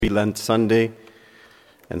pre-Lent Sunday.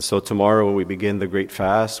 And so tomorrow we begin the Great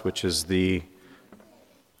Fast, which is the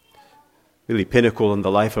really pinnacle in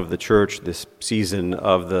the life of the church, this season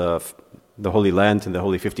of the Holy Lent and the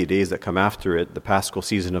Holy 50 days that come after it, the Paschal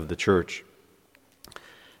season of the church.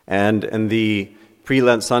 And in the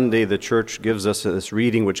pre-Lent Sunday, the church gives us this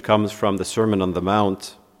reading which comes from the Sermon on the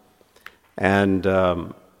Mount. And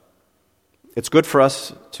it's good for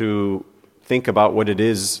us to think about what it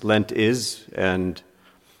is Lent is and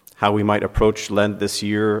how we might approach Lent this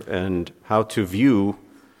year and how to view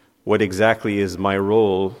what exactly is my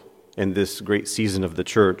role in this great season of the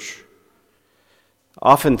church.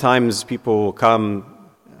 Oftentimes people will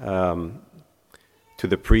come to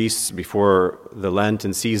the priests before the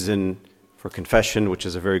Lenten season for confession, which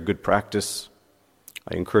is a very good practice.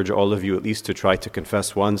 I encourage all of you at least to try to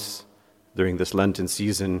confess once during this Lenten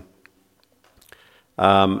season.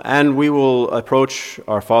 And we will approach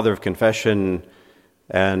our Father of Confession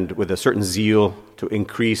and with a certain zeal to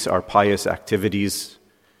increase our pious activities.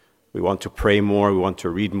 We want to pray more, we want to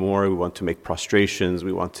read more, we want to make prostrations,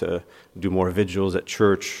 we want to do more vigils at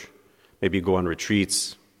church, maybe go on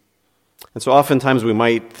retreats. And so oftentimes we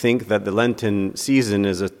might think that the Lenten season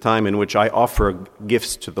is a time in which I offer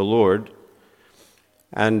gifts to the Lord.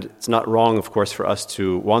 And it's not wrong, of course, for us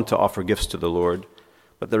to want to offer gifts to the Lord.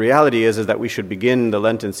 But the reality is that we should begin the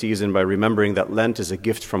Lenten season by remembering that Lent is a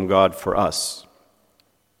gift from God for us.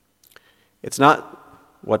 It's not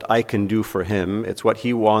what I can do for Him, it's what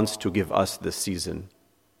He wants to give us this season.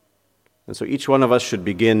 And so each one of us should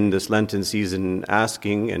begin this Lenten season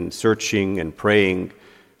asking and searching and praying,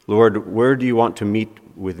 Lord, where do you want to meet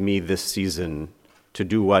with me this season? To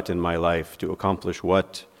do what in my life? To accomplish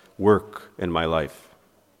what work in my life?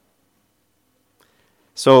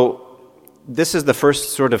 So this is the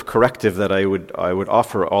first sort of corrective that I would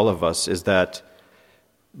offer all of us, is that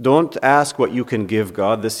don't ask what you can give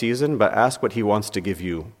God this season, but ask what He wants to give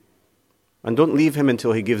you. And don't leave Him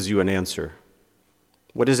until He gives you an answer.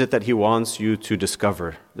 What is it that He wants you to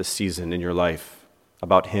discover this season in your life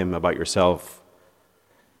about Him, about yourself?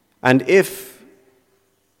 And if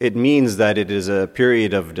it means that it is a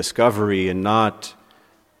period of discovery and not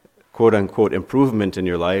quote-unquote improvement in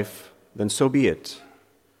your life, then so be it.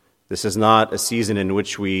 This is not a season in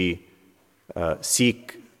which we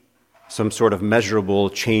seek some sort of measurable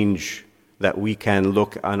change that we can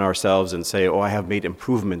look on ourselves and say, oh, I have made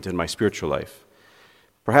improvement in my spiritual life.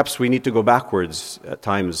 Perhaps we need to go backwards at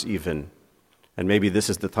times even, and maybe this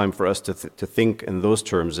is the time for us to think in those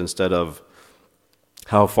terms instead of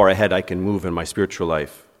how far ahead I can move in my spiritual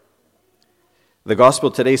life. The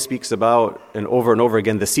gospel today speaks about, and over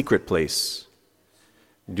again, the secret place.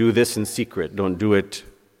 Do this in secret. Don't do it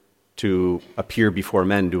to appear before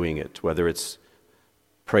men doing it, whether it's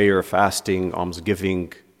prayer, fasting,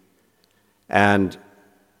 almsgiving. And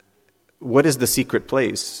what is the secret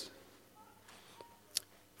place?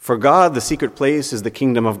 For God, the secret place is the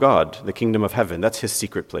kingdom of God, the kingdom of heaven. That's His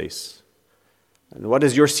secret place. And what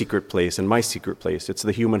is your secret place and my secret place? It's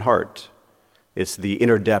the human heart. It's the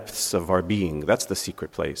inner depths of our being. That's the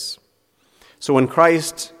secret place. So when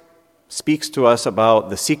Christ speaks to us about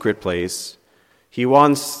the secret place, He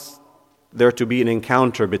wants there to be an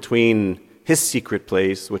encounter between His secret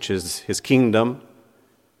place, which is His kingdom,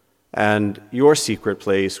 and your secret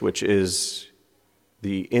place, which is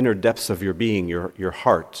the inner depths of your being, your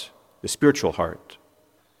heart, the spiritual heart.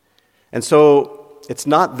 And so it's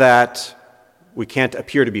not that we can't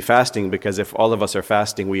appear to be fasting, because if all of us are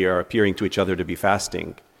fasting, we are appearing to each other to be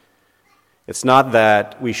fasting. It's not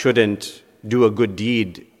that we shouldn't do a good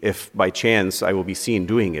deed if by chance I will be seen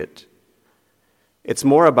doing it. It's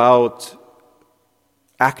more about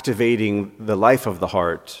activating the life of the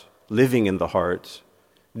heart, living in the heart,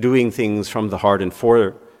 doing things from the heart and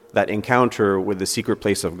for that encounter with the secret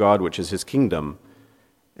place of God, which is His kingdom,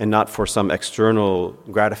 and not for some external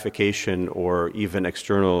gratification or even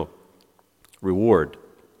external reward.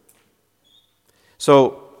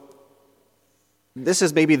 So this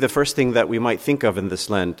is maybe the first thing that we might think of in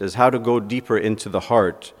this Lent, is how to go deeper into the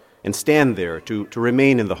heart and stand there, to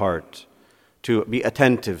remain in the heart, to be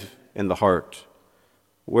attentive in the heart,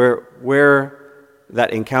 where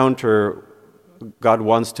that encounter God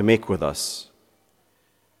wants to make with us.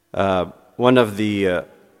 One of the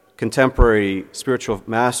contemporary spiritual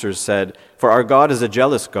masters said, "For our God is a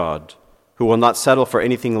jealous God, who will not settle for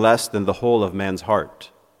anything less than the whole of man's heart."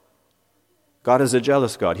 God is a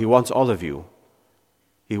jealous God. He wants all of you.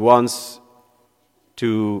 He wants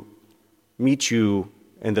to meet you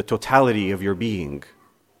in the totality of your being.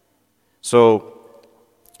 So,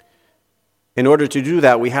 in order to do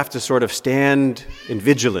that, we have to sort of stand in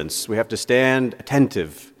vigilance. We have to stand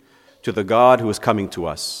attentive to the God who is coming to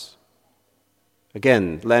us.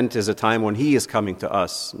 Again, Lent is a time when He is coming to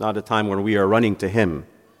us, not a time when we are running to Him.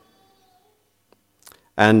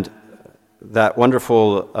 And that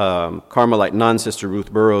wonderful Carmelite nun, Sister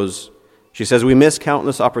Ruth Burroughs, she says, we miss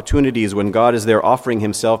countless opportunities when God is there offering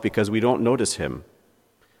Himself because we don't notice Him.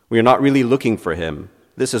 We are not really looking for Him.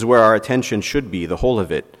 This is where our attention should be, the whole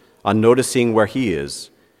of it, on noticing where He is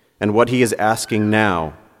and what He is asking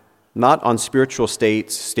now, not on spiritual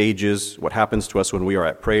states, stages, what happens to us when we are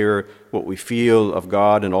at prayer, what we feel of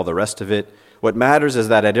God and all the rest of it. What matters is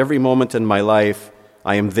that at every moment in my life,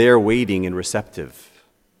 I am there waiting and receptive.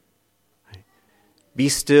 Be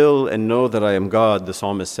still and know that I am God, the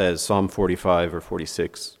psalmist says, Psalm 45 or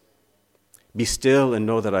 46. Be still and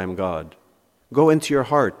know that I am God. Go into your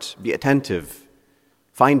heart, be attentive,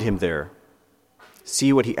 find Him there.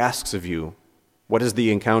 See what He asks of you. What is the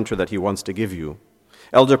encounter that He wants to give you?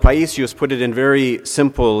 Elder Paisius put it in very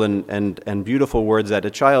simple and beautiful words that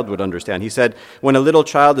a child would understand. He said, when a little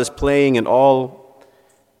child is playing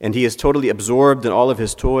and he is totally absorbed in all of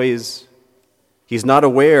his toys, he's not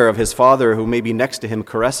aware of his father who may be next to him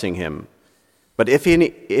caressing him. But if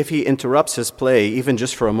he interrupts his play, even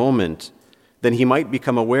just for a moment, then he might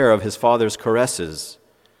become aware of his father's caresses.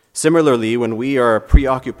 Similarly, when we are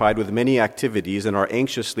preoccupied with many activities and are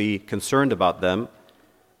anxiously concerned about them,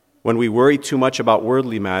 when we worry too much about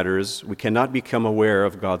worldly matters, we cannot become aware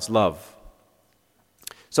of God's love.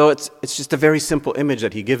 So it's just a very simple image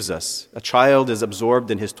that He gives us. A child is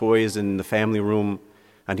absorbed in his toys in the family room,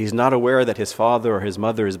 and he's not aware that his father or his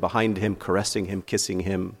mother is behind him, caressing him, kissing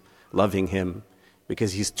him, loving him,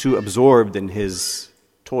 because he's too absorbed in his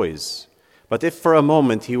toys. But if for a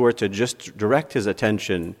moment he were to just direct his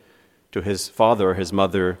attention to his father or his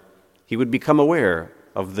mother, he would become aware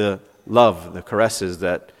of the love, the caresses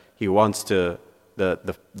that he wants to,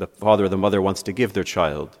 the father or the mother wants to give their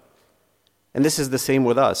child. And this is the same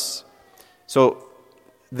with us. So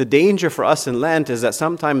the danger for us in Lent is that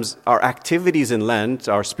sometimes our activities in Lent,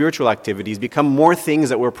 our spiritual activities, become more things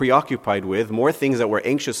that we're preoccupied with, more things that we're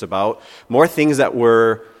anxious about, more things that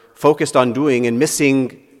we're focused on doing and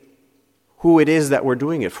missing who it is that we're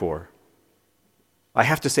doing it for. I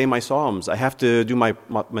have to say my psalms. I have to do my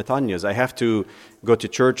metanyas. I have to go to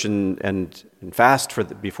church and fast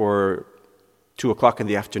before 2 o'clock in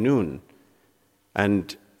the afternoon.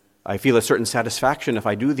 And I feel a certain satisfaction if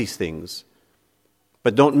I do these things.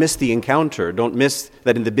 But don't miss the encounter. Don't miss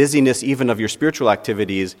that in the busyness even of your spiritual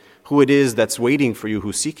activities, who it is that's waiting for you,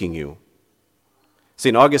 who's seeking you.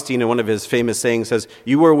 St. Augustine, in one of his famous sayings, says,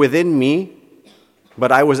 "You were within me,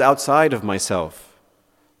 but I was outside of myself.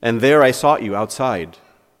 And there I sought you outside.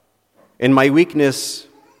 In my weakness,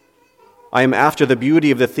 I am after the beauty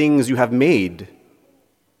of the things you have made.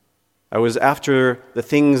 I was after the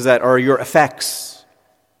things that are your effects,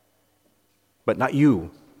 but not you."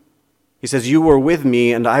 He says, "You were with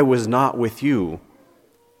me and I was not with you.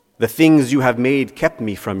 The things you have made kept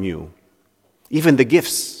me from you." Even the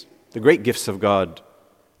gifts, the great gifts of God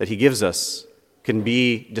that He gives us, can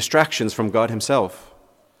be distractions from God Himself.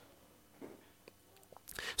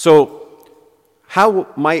 So, how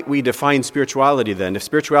might we define spirituality then? If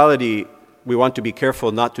spirituality, we want to be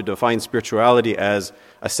careful not to define spirituality as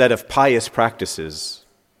a set of pious practices.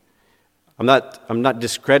 I'm not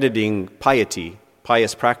discrediting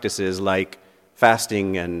pious practices like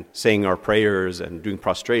fasting and saying our prayers and doing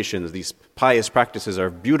prostrations. These pious practices are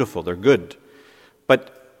beautiful, they're good.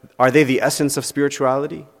 But are they the essence of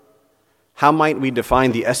spirituality? How might we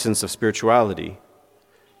define the essence of spirituality?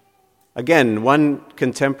 Again, one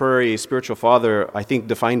contemporary spiritual father, I think,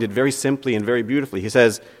 defined it very simply and very beautifully. He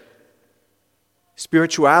says,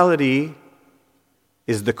 spirituality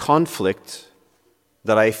is the conflict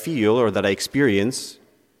that I feel or that I experience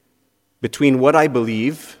between what I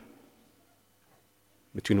believe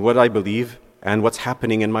and what's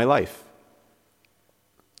happening in my life.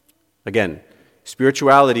 Again,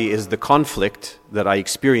 spirituality is the conflict that I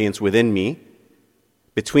experience within me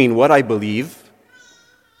between what I believe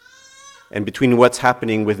and between what's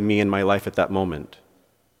happening with me in my life at that moment.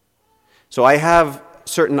 So I have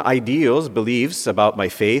certain ideals, beliefs about my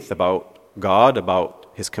faith, about God, about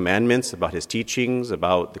His commandments, about His teachings,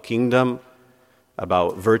 about the kingdom,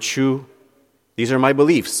 about virtue. These are my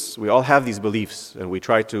beliefs. We all have these beliefs, and we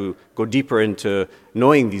try to go deeper into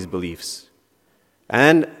knowing these beliefs.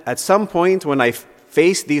 And at some point, when I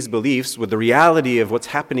face these beliefs with the reality of what's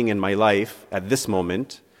happening in my life at this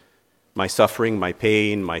moment, my suffering, my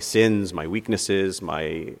pain, my sins, my weaknesses,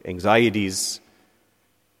 my anxieties,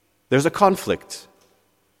 there's a conflict.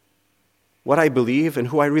 What I believe and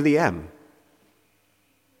who I really am.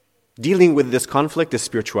 Dealing with this conflict is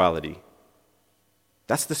spirituality.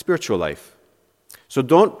 That's the spiritual life. So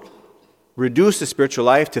don't reduce the spiritual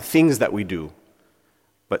life to things that we do.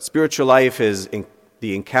 But spiritual life is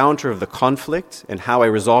the encounter of the conflict and how I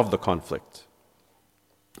resolve the conflict.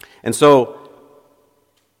 And so,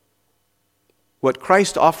 what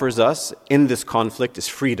Christ offers us in this conflict is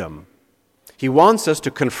freedom. He wants us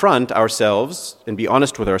to confront ourselves and be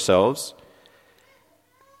honest with ourselves.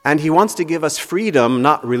 And He wants to give us freedom,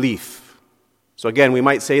 not relief. So again, we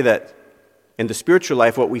might say that in the spiritual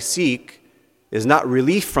life, what we seek is not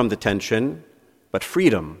relief from the tension, but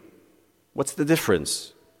freedom. What's the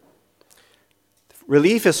difference?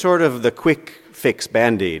 Relief is sort of the quick fix,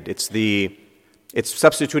 Band-Aid. It's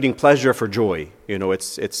substituting pleasure for joy.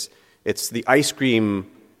 It's the ice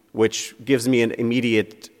cream which gives me an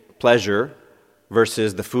immediate pleasure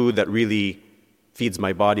versus the food that really feeds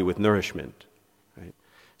my body with nourishment. Right?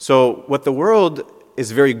 So what the world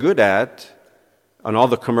is very good at, on all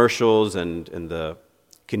the commercials and the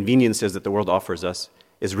conveniences that the world offers us,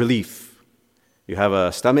 is relief. You have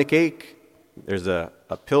a stomach ache, there's a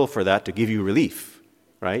pill for that to give you relief.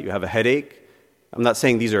 Right? You have a headache. I'm not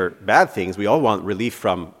saying these are bad things. We all want relief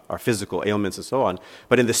from our physical ailments and so on.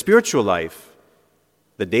 But in the spiritual life,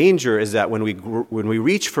 the danger is that when we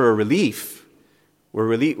reach for a relief,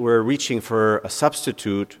 we're reaching for a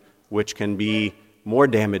substitute which can be more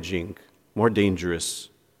damaging, more dangerous,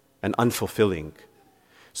 and unfulfilling.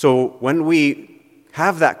 So when we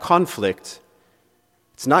have that conflict,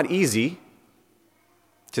 it's not easy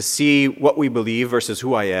to see what we believe versus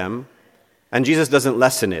who I am, and Jesus doesn't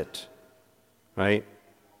lessen it. Right?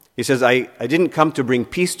 He says, I didn't come to bring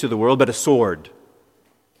peace to the world, but a sword.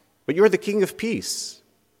 But you're the king of peace.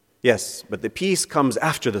 Yes, but the peace comes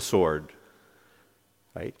after the sword.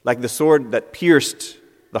 Right? Like the sword that pierced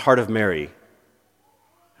the heart of Mary.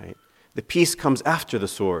 Right? The peace comes after the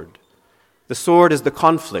sword. The sword is the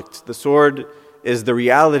conflict. The sword is the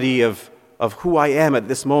reality of who I am at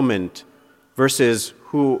this moment versus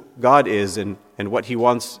who God is and what He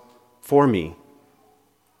wants for me.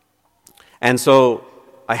 And so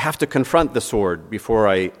I have to confront the sword before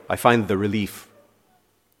I find the relief.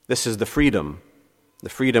 This is the freedom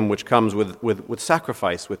which comes with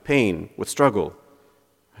sacrifice, with pain, with struggle.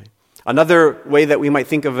 Right? Another way that we might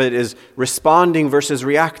think of it is responding versus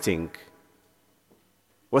reacting.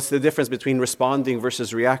 What's the difference between responding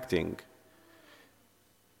versus reacting?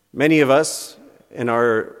 Many of us in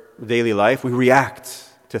our daily life, we react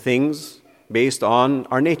to things based on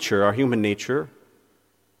our nature, our human nature,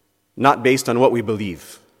 not based on what we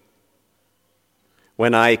believe.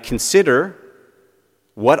 When I consider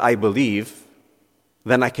what I believe,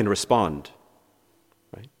 then I can respond.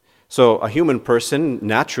 Right? So a human person,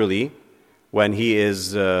 naturally, when he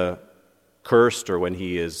is cursed or when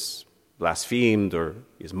he is blasphemed or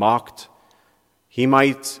is mocked, he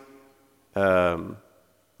might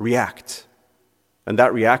react. And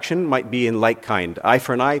that reaction might be in like kind, eye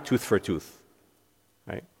for an eye, tooth for a tooth.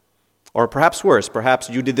 Right? Or perhaps worse, perhaps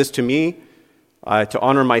you did this to me to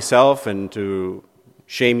honor myself and to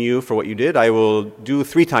shame you for what you did. I will do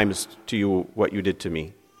 3 times to you what you did to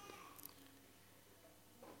me.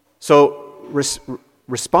 So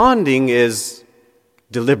responding is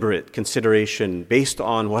deliberate consideration based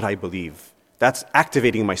on what I believe. That's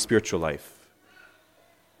activating my spiritual life.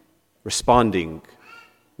 Responding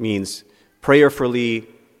means prayerfully,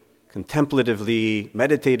 contemplatively,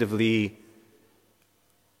 meditatively,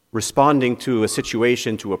 responding to a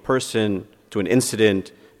situation, to a person, to an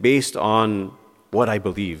incident based on what I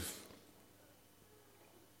believe.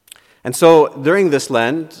 And so during this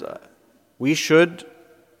Lent, we should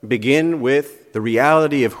begin with the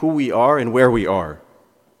reality of who we are and where we are.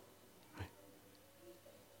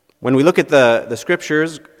 When we look at the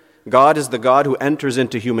scriptures, God is the God who enters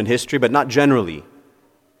into human history, but not generally.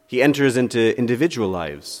 He enters into individual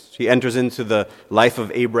lives. He enters into the life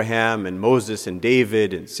of Abraham and Moses and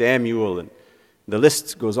David and Samuel, and the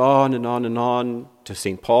list goes on and on and on to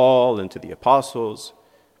St. Paul and to the apostles.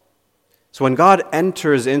 So when God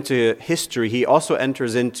enters into history, He also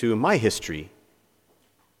enters into my history.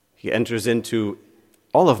 He enters into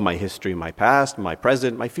all of my history, my past, my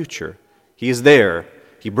present, my future. He is there.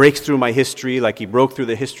 He breaks through my history like He broke through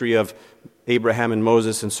the history of Abraham and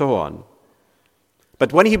Moses and so on.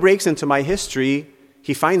 But when He breaks into my history,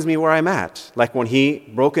 He finds me where I'm at. Like when He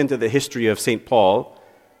broke into the history of St. Paul,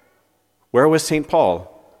 where was St. Paul?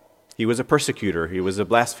 He was a persecutor. He was a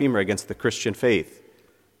blasphemer against the Christian faith.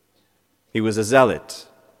 He was a zealot.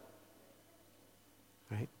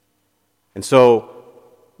 Right? And so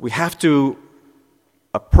we have to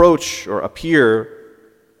approach or appear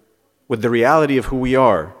with the reality of who we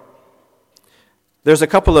are. There's a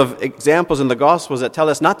couple of examples in the Gospels that tell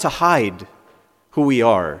us not to hide who we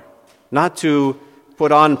are, not to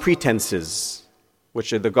put on pretenses,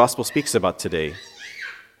 which the gospel speaks about today.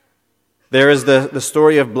 There is the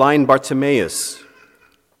story of blind Bartimaeus.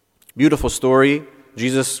 Beautiful story.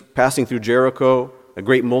 Jesus passing through Jericho, a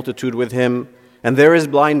great multitude with him. And there is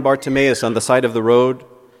blind Bartimaeus on the side of the road.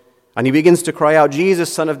 And he begins to cry out,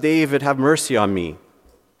 "Jesus, Son of David, have mercy on me."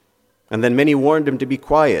 And then many warned him to be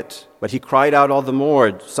quiet. But he cried out all the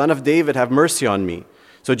more, "Son of David, have mercy on me."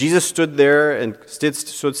 So Jesus stood there and stood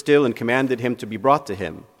still and commanded him to be brought to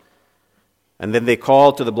him. And then they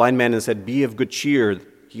called to the blind man and said, "Be of good cheer,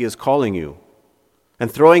 he is calling you." And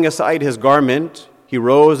throwing aside his garment, he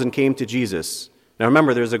rose and came to Jesus. Now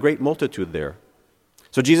remember, there's a great multitude there.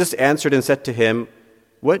 So Jesus answered and said to him,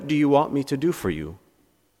 "What do you want me to do for you?"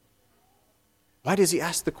 Why does he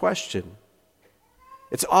ask the question?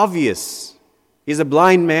 It's obvious. He's a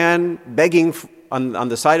blind man begging on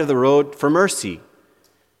the side of the road for mercy.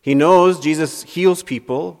 He knows Jesus heals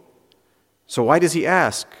people, so why does he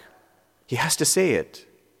ask? He has to say it.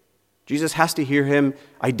 Jesus has to hear him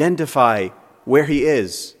identify where he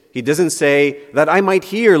is. He doesn't say, "That I might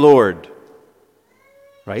hear, Lord."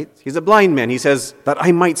 Right? He's a blind man. He says, "That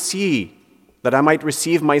I might see, that I might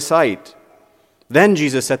receive my sight." Then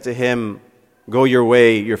Jesus said to him, "Go your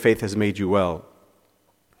way, your faith has made you well."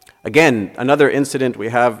 Again, another incident we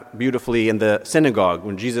have beautifully in the synagogue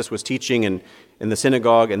when Jesus was teaching in the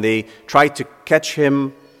synagogue, and they tried to catch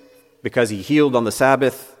him because he healed on the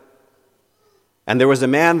Sabbath. And there was a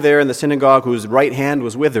man there in the synagogue whose right hand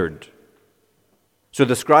was withered. So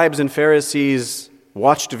the scribes and Pharisees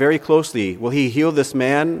watched very closely. Will he heal this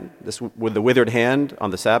man with the withered hand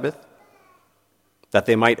on the Sabbath? That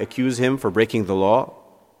they might accuse him for breaking the law.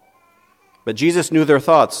 But Jesus knew their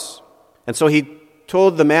thoughts. And so he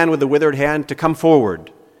told the man with the withered hand to come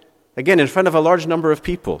forward. Again, in front of a large number of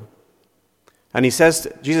people. And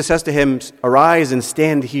Jesus says to him, "Arise and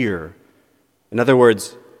stand here." In other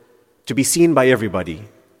words, to be seen by everybody.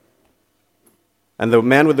 And the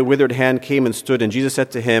man with the withered hand came and stood, and Jesus said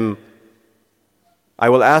to him, "I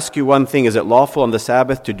will ask you one thing. Is it lawful on the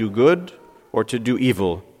Sabbath to do good or to do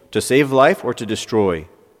evil, to save life or to destroy?"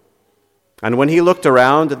 And when he looked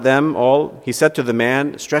around at them all, he said to the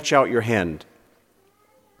man, "Stretch out your hand."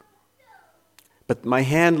 "But my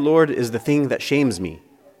hand, Lord, is the thing that shames me.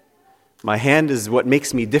 My hand is what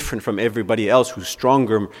makes me different from everybody else who's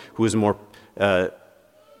stronger, who is more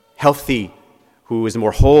healthy, who is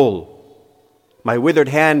more whole. My withered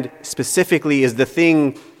hand specifically is the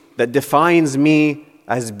thing that defines me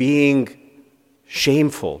as being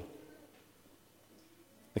shameful."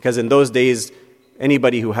 Because in those days,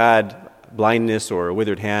 anybody who had blindness or a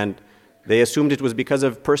withered hand, they assumed it was because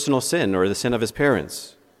of personal sin or the sin of his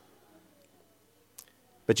parents.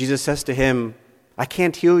 But Jesus says to him, "I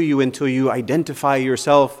can't heal you until you identify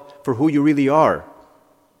yourself for who you really are.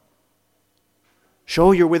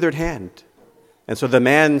 Show your withered hand." And so the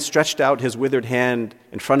man stretched out his withered hand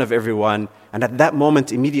in front of everyone, and at that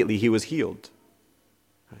moment, immediately, he was healed.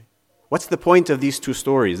 What's the point of these two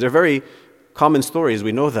stories? They're very common stories,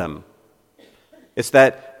 we know them. It's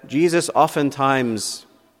that Jesus oftentimes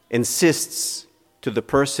insists to the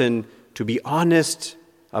person to be honest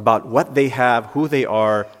about what they have, who they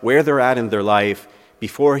are, where they're at in their life,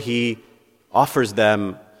 before he offers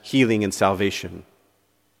them healing and salvation.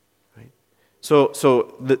 Right?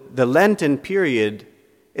 So the Lenten period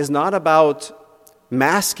is not about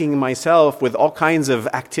masking myself with all kinds of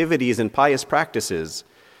activities and pious practices,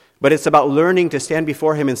 but it's about learning to stand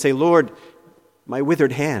before him and say, "Lord, my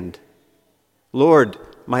withered hand. Lord,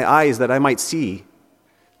 my eyes that I might see.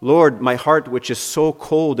 Lord, my heart which is so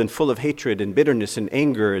cold and full of hatred and bitterness and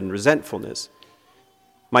anger and resentfulness.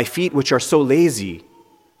 My feet which are so lazy.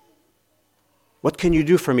 What can you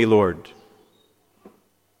do for me, Lord?"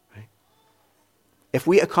 Right? If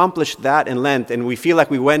we accomplish that in Lent and we feel like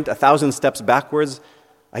we went 1,000 steps backwards,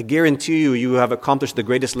 I guarantee you have accomplished the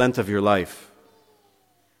greatest Lent of your life.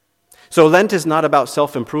 So Lent is not about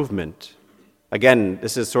self-improvement. Again,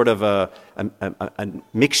 this is sort of a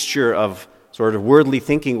mixture of sort of worldly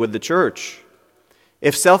thinking with the church.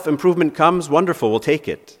 If self-improvement comes, wonderful, we'll take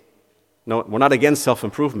it. No, we're not against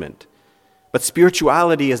self-improvement. But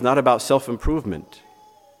spirituality is not about self-improvement.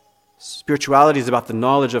 Spirituality is about the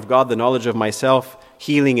knowledge of God, the knowledge of myself,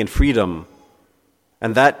 healing and freedom.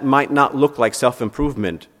 And that might not look like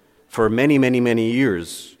self-improvement for many, many, many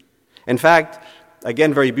years. In fact,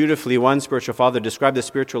 again, very beautifully, one spiritual father described the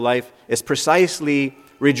spiritual life as precisely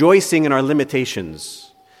rejoicing in our limitations.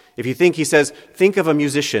 If you think, he says, think of a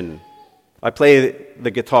musician. I play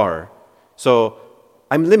the guitar. So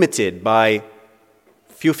I'm limited by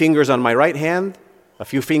a few fingers on my right hand, a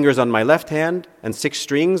few fingers on my left hand, and 6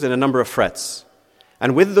 strings and a number of frets.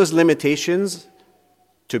 And with those limitations,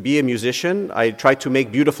 to be a musician, I try to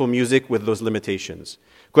make beautiful music with those limitations.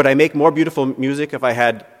 Could I make more beautiful music if I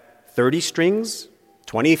had 30 strings,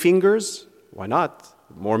 20 fingers? Why not?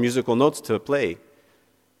 More musical notes to play.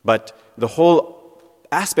 But the whole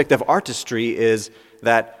aspect of artistry is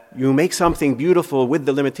that you make something beautiful with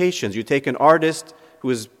the limitations. You take an artist who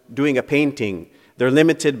is doing a painting. They're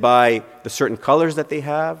limited by the certain colors that they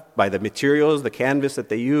have, by the materials, the canvas that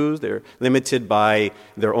they use. They're limited by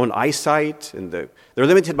their own eyesight. And they're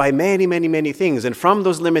limited by many, many, many things. And from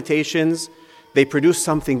those limitations, they produce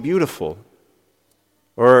something beautiful.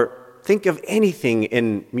 Or think of anything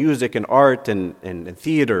in music and art and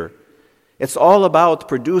theater. It's all about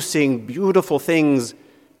producing beautiful things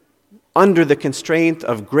under the constraint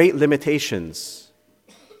of great limitations.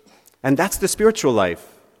 And that's the spiritual life.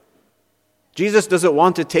 Jesus doesn't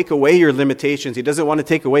want to take away your limitations. He doesn't want to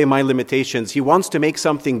take away my limitations. He wants to make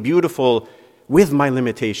something beautiful with my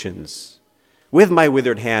limitations, with my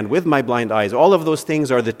withered hand, with my blind eyes. All of those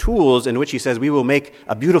things are the tools in which he says we will make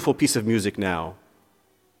a beautiful piece of music now.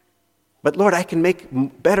 But Lord, I can make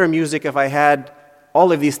better music if I had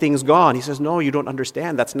all of these things gone. He says, no, you don't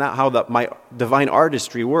understand. That's not how my divine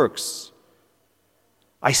artistry works.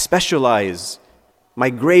 I specialize. My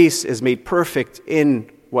grace is made perfect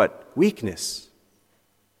in what? Weakness.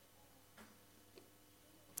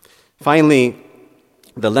 Finally,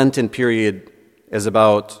 the Lenten period is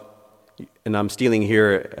about, and I'm stealing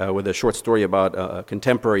here with a short story about a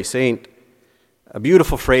contemporary saint, a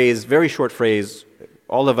beautiful phrase, very short phrase.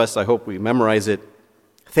 All of us, I hope we memorize it.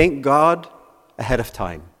 Thank God ahead of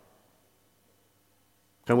time.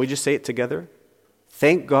 Can we just say it together?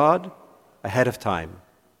 Thank God ahead of time.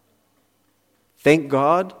 Thank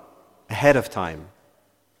God ahead of time.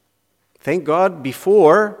 Thank God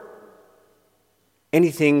before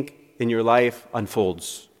anything in your life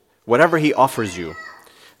unfolds, whatever He offers you.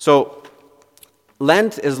 So,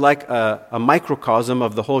 Lent is like a microcosm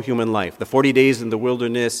of the whole human life. The 40 days in the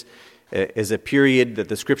wilderness is a period that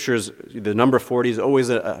the scriptures, the number 40 is always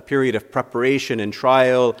a period of preparation and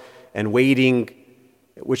trial and waiting,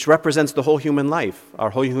 which represents the whole human life.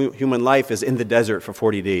 Our whole human life is in the desert for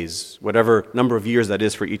 40 days, whatever number of years that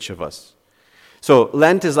is for each of us. So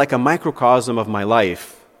Lent is like a microcosm of my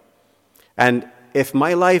life. And if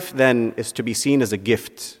my life then is to be seen as a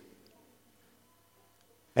gift,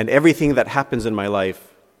 and everything that happens in my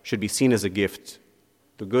life should be seen as a gift,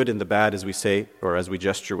 the good and the bad, as we say, or as we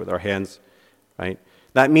gesture with our hands, right?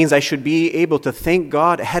 That means I should be able to thank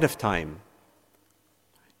God ahead of time.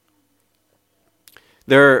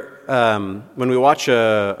 When we watch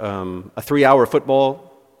a 3-hour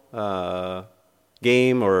football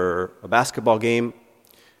game or a basketball game,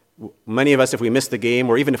 many of us, if we miss the game,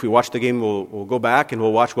 or even if we watch the game, we'll go back and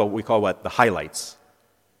we'll watch what we call the highlights.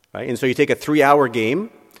 Right? And so you take a 3-hour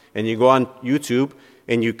game and you go on YouTube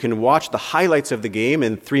and you can watch the highlights of the game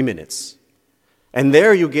in 3 minutes. And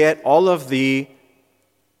there you get all of the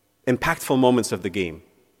impactful moments of the game,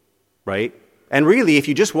 right? And really, if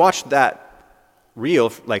you just watch that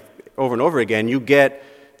reel like over and over again, you get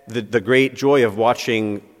the great joy of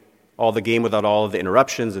watching all the game without all of the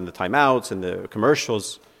interruptions and the timeouts and the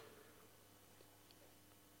commercials.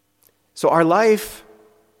 So our life,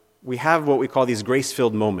 we have what we call these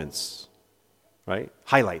grace-filled moments, right?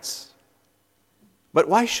 Highlights. But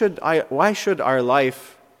why should our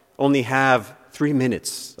life only have 3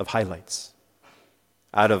 minutes of highlights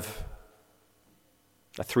out of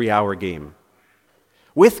a 3-hour game?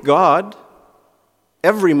 With God,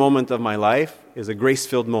 every moment of my life is a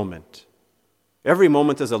grace-filled moment. Every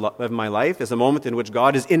moment of my life is a moment in which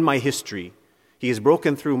God is in my history. He has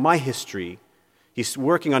broken through my history. He's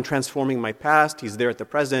working on transforming my past. He's there at the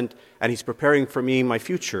present, and He's preparing for me my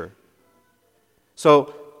future.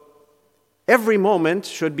 So every moment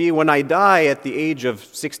should be when I die at the age of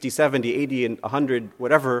 60, 70, 80, and 100,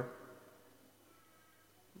 whatever.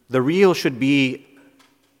 The real should be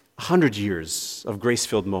 100 years of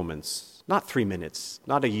grace-filled moments, not 3 minutes,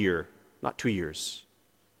 not a year, not 2 years.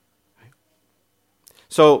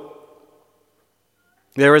 So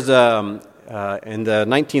there was in the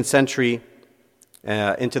 19th century,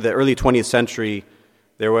 into the early 20th century,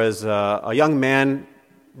 there was a young man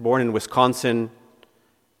born in Wisconsin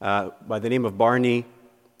by the name of Barney,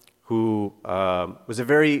 who was a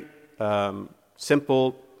very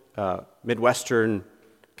simple Midwestern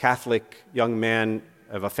Catholic young man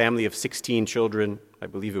of a family of 16 children. I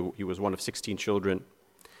believe he was one of 16 children.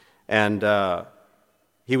 And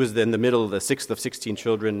he was in the middle, the sixth of 16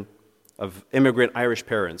 children of immigrant Irish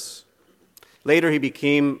parents. Later, he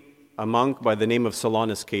became a monk by the name of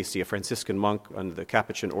Solanus Casey, a Franciscan monk under the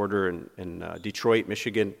Capuchin order in Detroit,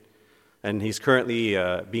 Michigan. and he's currently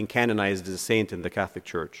being canonized as a saint in the Catholic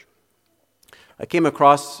Church. I came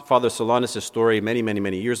across Father Solanus' story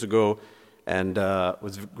many years ago and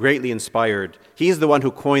was greatly inspired. He's the one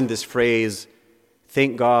who coined this phrase,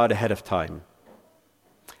 thank God ahead of time.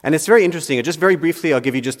 And it's very interesting. Just very briefly, I'll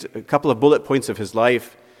give you just a couple of bullet points of his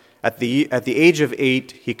life. At the age of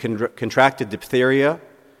 8, he contracted diphtheria,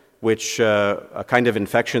 which a kind of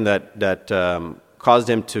infection that caused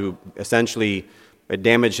him to essentially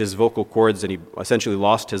damage his vocal cords, and he essentially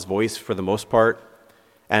lost his voice for the most part,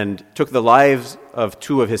 and took the lives of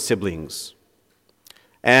 2 of his siblings.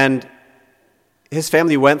 And his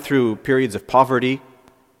family went through periods of poverty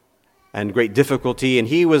and great difficulty, and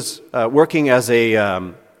he was working as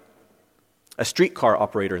a streetcar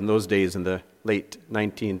operator in those days, in the late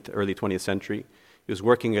 19th, early 20th century. He was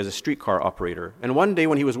working as a streetcar operator. And one day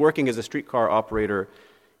when he was working as a streetcar operator,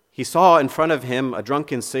 he saw in front of him a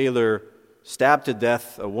drunken sailor stab to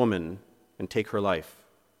death a woman and take her life.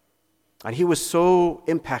 And he was so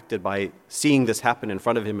impacted by seeing this happen in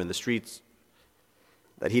front of him in the streets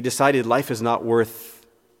that he decided life is not worth,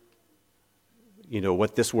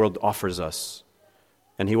 what this world offers us.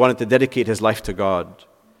 And he wanted to dedicate his life to God.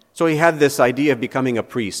 So he had this idea of becoming a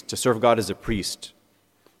priest, to serve God as a priest.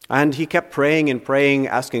 And he kept praying and praying,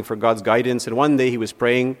 asking for God's guidance. And one day he was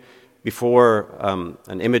praying before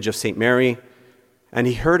an image of St. Mary, and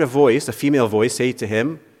he heard a female voice, say to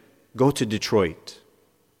him, "Go to Detroit.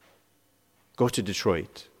 Go to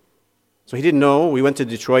Detroit." So he didn't know. We went to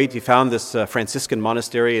Detroit. He found this Franciscan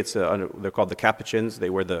monastery. They're called the Capuchins. They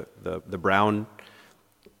wear the brown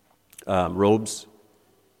robes,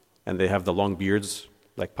 and they have the long beards,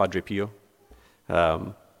 like Padre Pio.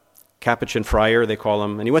 Capuchin friar, they call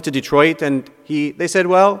him. And he went to Detroit, and they said,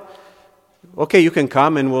 well, okay, you can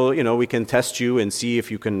come, and we can test you and see if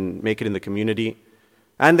you can make it in the community.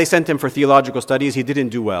 And they sent him for theological studies. He didn't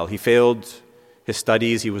do well. He failed his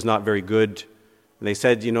studies. He was not very good. And they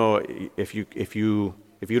said, if you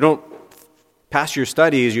don't pass your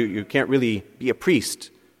studies, you can't really be a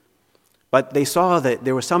priest. But they saw that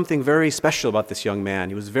there was something very special about this young man.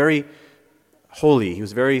 He was very holy. He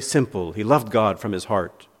was very simple. He loved God from his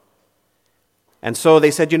heart. And so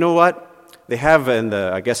they said, you know what? They have in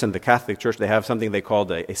the Catholic Church, they have something they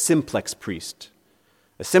called a simplex priest.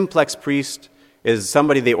 A simplex priest is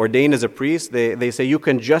somebody they ordain as a priest. They say you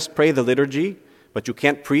can just pray the liturgy, but you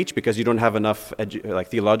can't preach because you don't have enough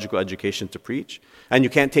theological education to preach. And you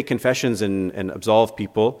can't take confessions and absolve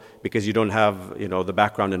people because you don't have the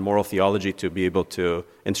background in moral theology to be able to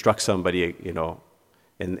instruct somebody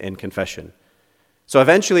in confession. So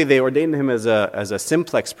eventually they ordained him as a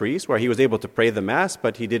simplex priest, where he was able to pray the Mass,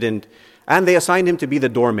 but he didn't. And they assigned him to be the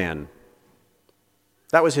doorman.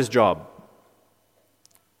 That was his job.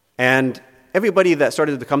 And everybody that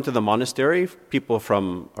started to come to the monastery, people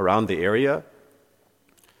from around the area,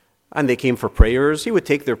 and they came for prayers, he would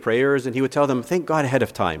take their prayers and he would tell them, thank God ahead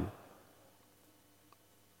of time.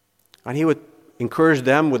 And he would encourage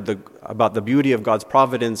them about the beauty of God's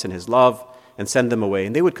providence and his love, and send them away.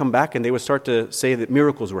 And they would come back and they would start to say that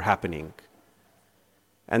miracles were happening.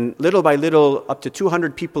 And little by little, up to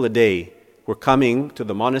 200 people a day were coming to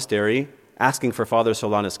the monastery asking for Father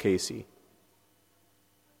Solanus Casey.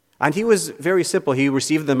 And he was very simple. He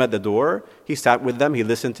received them at the door. He sat with them. He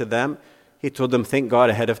listened to them. He told them, thank God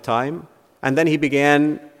ahead of time. And then he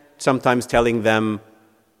began sometimes telling them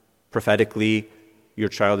prophetically, your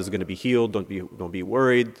child is going to be healed. Don't be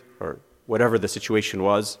worried, or whatever the situation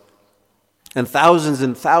was. And thousands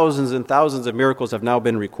and thousands and thousands of miracles have now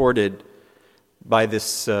been recorded by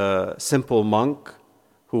this simple monk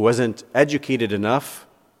who wasn't educated enough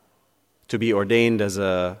to be ordained as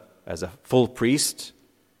a full priest,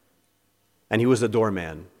 and he was a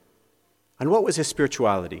doorman. And what was his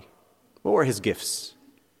spirituality? What were his gifts?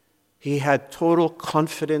 He had total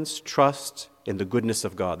confidence, trust in the goodness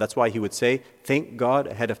of God. That's why he would say, thank God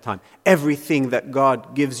ahead of time. Everything that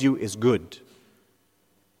God gives you is good.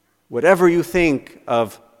 Whatever you think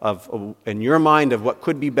of in your mind of what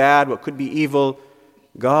could be bad, what could be evil,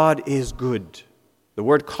 God is good. The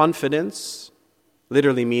word confidence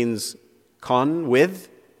literally means con, with,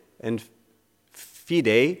 and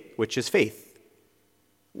fide, which is faith.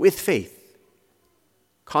 With faith.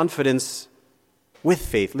 Confidence with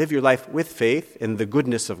faith. Live your life with faith in the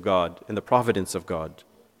goodness of God, in the providence of God.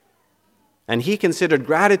 And he considered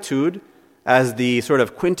gratitude as the sort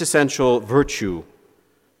of quintessential virtue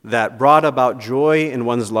that brought about joy in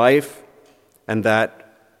one's life and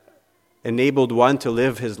that enabled one to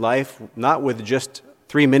live his life not with just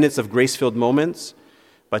 3 minutes of grace-filled moments,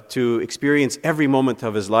 but to experience every moment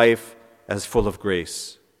of his life as full of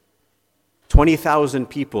grace. 20,000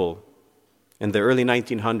 people in the early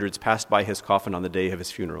 1900s passed by his coffin on the day of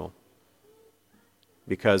his funeral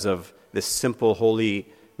because of this simple, holy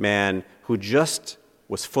man who just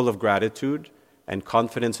was full of gratitude and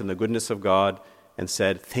confidence in the goodness of God and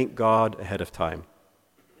said, thank God ahead of time.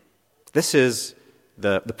 This is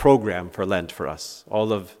the program for Lent for us.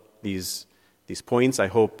 All of these points, I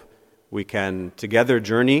hope we can together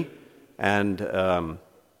journey and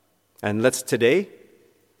let's today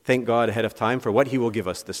thank God ahead of time for what he will give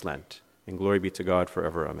us this Lent. And glory be to God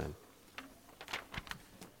forever. Amen.